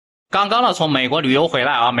刚刚呢从美国旅游回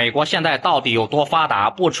来啊，美国现在到底有多发达？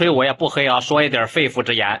不吹我也不黑啊，说一点肺腑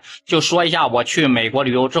之言，就说一下我去美国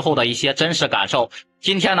旅游之后的一些真实感受。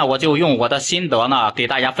今天呢，我就用我的心得呢给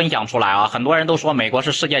大家分享出来啊。很多人都说美国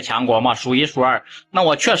是世界强国嘛，数一数二。那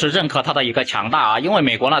我确实认可它的一个强大啊，因为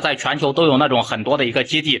美国呢在全球都有那种很多的一个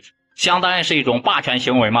基地，相当于是一种霸权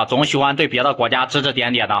行为嘛，总喜欢对别的国家指指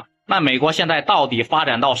点点的。那美国现在到底发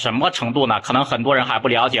展到什么程度呢？可能很多人还不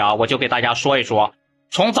了解啊，我就给大家说一说。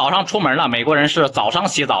从早上出门了，美国人是早上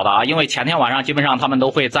洗澡的啊，因为前天晚上基本上他们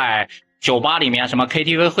都会在酒吧里面、什么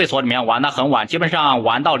KTV 会所里面玩得很晚，基本上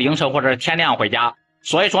玩到凌晨或者是天亮回家。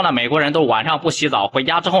所以说呢，美国人都晚上不洗澡，回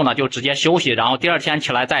家之后呢就直接休息，然后第二天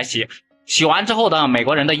起来再洗。洗完之后的美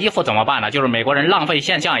国人的衣服怎么办呢？就是美国人浪费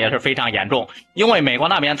现象也是非常严重，因为美国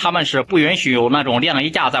那边他们是不允许有那种晾衣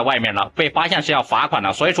架在外面的，被发现是要罚款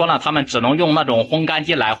的。所以说呢，他们只能用那种烘干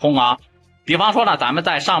机来烘啊。比方说呢，咱们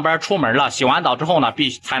在上班出门了，洗完澡之后呢，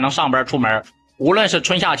才能上班出门。无论是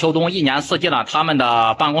春夏秋冬，一年四季呢，他们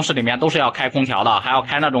的办公室里面都是要开空调的，还要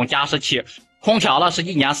开那种加湿器。空调呢是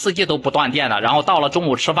一年四季都不断电的。然后到了中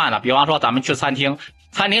午吃饭呢，比方说咱们去餐厅，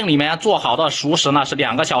餐厅里面做好的熟食呢是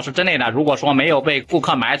2个小时之内呢，如果说没有被顾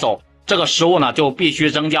客买走，这个食物呢就必须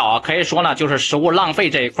扔掉啊。可以说呢，就是食物浪费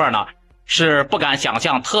这一块呢是不敢想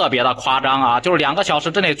象，特别的夸张啊。就是2个小时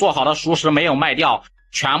之内做好的熟食没有卖掉，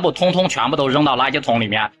全部都扔到垃圾桶里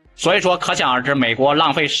面。所以说可想而知，美国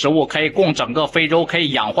浪费食物可以供整个非洲，可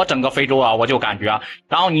以养活整个非洲啊，我就感觉。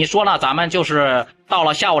然后你说呢，咱们就是到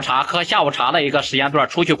了下午茶喝下午茶的一个时间段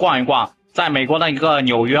出去逛一逛，在美国的一个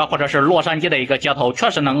纽约或者是洛杉矶的一个街头，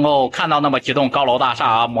确实能够看到那么几栋高楼大厦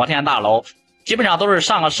啊，摩天大楼，基本上都是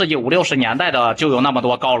上个世纪50、60年代的就有那么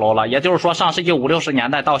多高楼了。也就是说上世纪50、60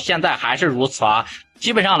年代到现在还是如此啊，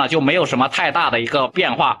基本上呢就没有什么太大的一个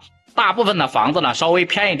变化。大部分的房子呢稍微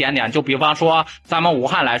偏一点点，就比方说咱们武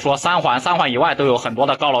汉来说，三环以外都有很多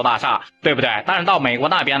的高楼大厦，对不对？但是到美国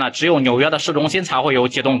那边呢，只有纽约的市中心才会有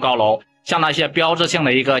几栋高楼，像那些标志性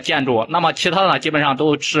的一个建筑。那么其他的呢，基本上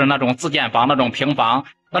都是那种自建房、那种平房、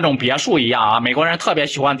那种别墅一样啊。美国人特别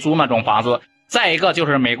喜欢租那种房子。再一个就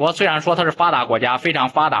是美国虽然说它是发达国家，非常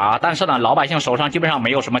发达啊，但是呢老百姓手上基本上没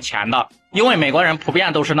有什么钱的，因为美国人普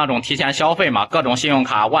遍都是那种提前消费嘛，各种信用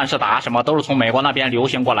卡、万事达什么都是从美国那边流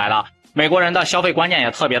行过来的。美国人的消费观念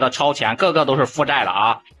也特别的超前，个个都是负债的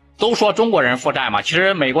啊。都说中国人负债嘛，其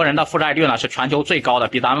实美国人的负债率呢是全球最高的，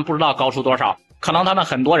比咱们不知道高出多少。可能他们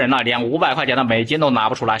很多人呢连500块钱的美金都拿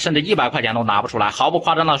不出来，甚至100块钱都拿不出来。毫不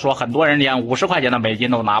夸张的说，很多人连50块钱的美金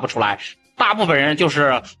都拿不出来。大部分人就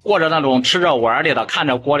是过着那种吃着碗里的看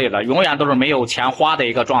着锅里的，永远都是没有钱花的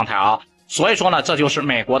一个状态啊。所以说呢，这就是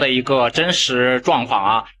美国的一个真实状况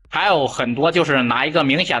啊。还有很多就是拿一个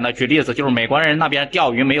明显的举例子，就是美国人那边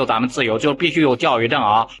钓鱼没有咱们自由，就必须有钓鱼证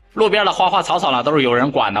啊。路边的花花草草呢都是有人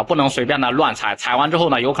管的，不能随便的乱采，采完之后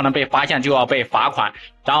呢有可能被发现就要被罚款。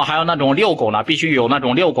然后还有那种遛狗呢，必须有那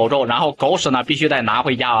种遛狗证，然后狗屎呢必须得拿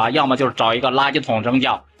回家啊，要么就是找一个垃圾桶扔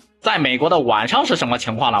掉。在美国的晚上是什么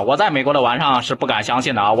情况呢？我在美国的晚上是不敢相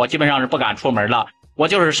信的啊，我基本上是不敢出门的。我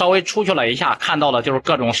就是稍微出去了一下，看到的就是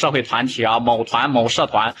各种社会团体啊，某团某社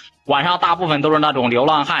团，晚上大部分都是那种流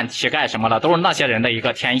浪汉、乞丐什么的，都是那些人的一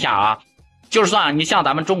个天下啊。就算你像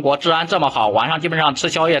咱们中国治安这么好，晚上基本上吃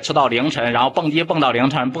宵夜吃到凌晨，然后蹦迪蹦到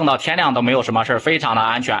凌晨，蹦到天亮都没有什么事，非常的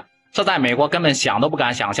安全。这在美国根本想都不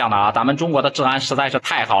敢想象的啊！咱们中国的治安实在是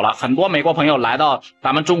太好了，很多美国朋友来到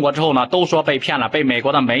咱们中国之后呢，都说被骗了，被美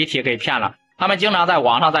国的媒体给骗了。他们经常在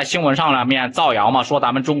网上在新闻上面造谣嘛，说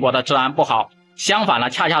咱们中国的治安不好。相反呢，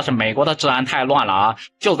恰恰是美国的治安太乱了啊！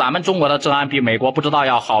就咱们中国的治安比美国不知道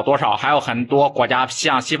要好多少，还有很多国家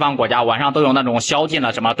像西方国家晚上都有那种宵禁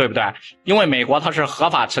了什么，对不对？因为美国它是合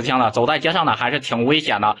法持枪的，走在街上呢还是挺危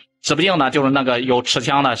险的，指不定呢就是那个有持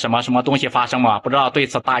枪的什么东西发生嘛，不知道对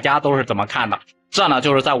此大家都是怎么看的。这呢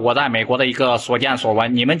就是我在美国的一个所见所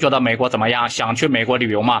闻，你们觉得美国怎么样？想去美国旅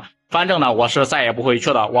游吗？反正呢我是再也不会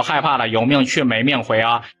去的，我害怕了有命去没命回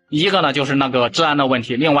啊。一个呢就是那个治安的问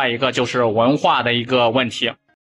题，另外一个就是文化的一个问题。